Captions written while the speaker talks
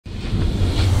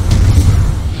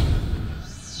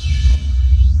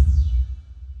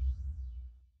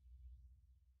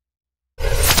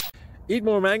Eat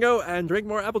more mango and drink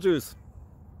more apple juice.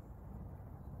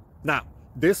 Now,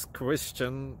 this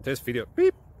video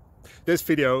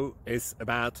is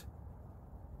about...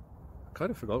 I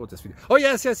kind of forgot what this video... Oh,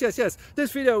 yes.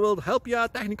 This video will help you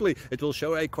out technically. It will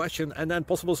show a question and then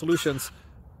possible solutions.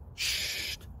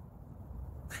 Shh.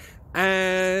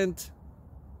 And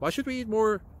why should we eat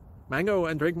more mango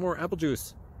and drink more apple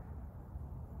juice?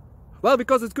 Well,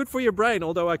 because it's good for your brain,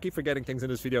 although I keep forgetting things in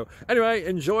this video. Anyway,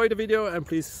 enjoy the video and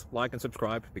please like and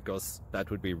subscribe, because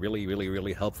that would be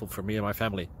really helpful for me and my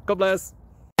family. God bless!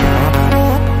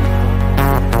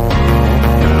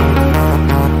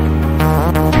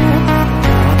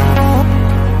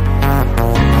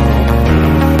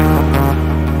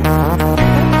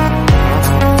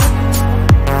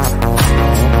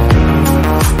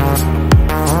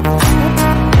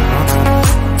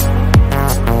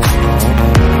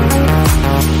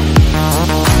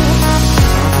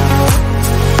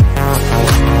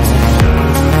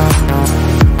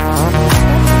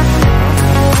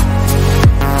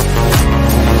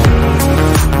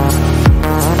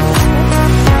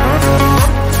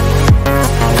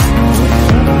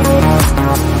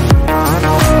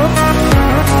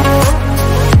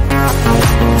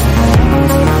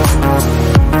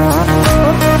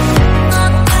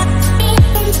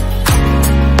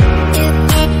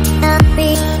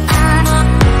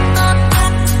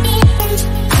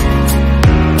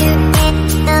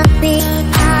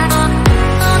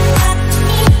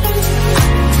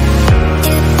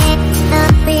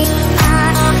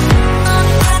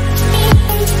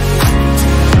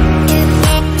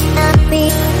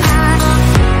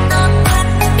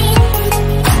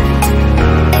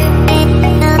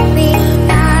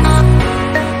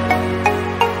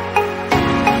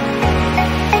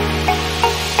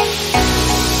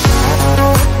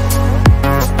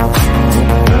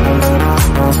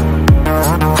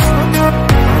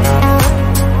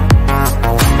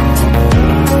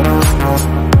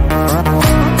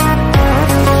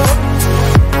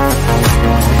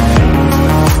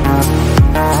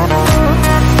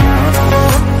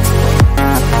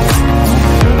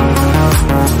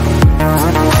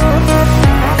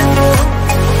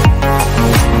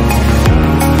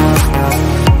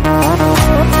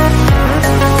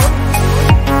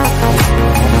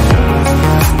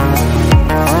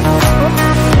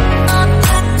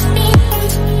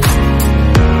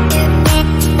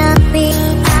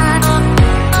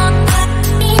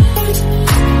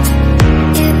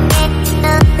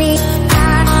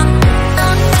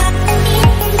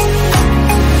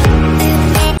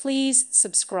 Please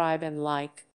subscribe and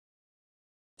like.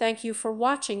 Thank you for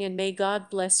watching and may God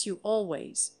bless you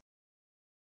always.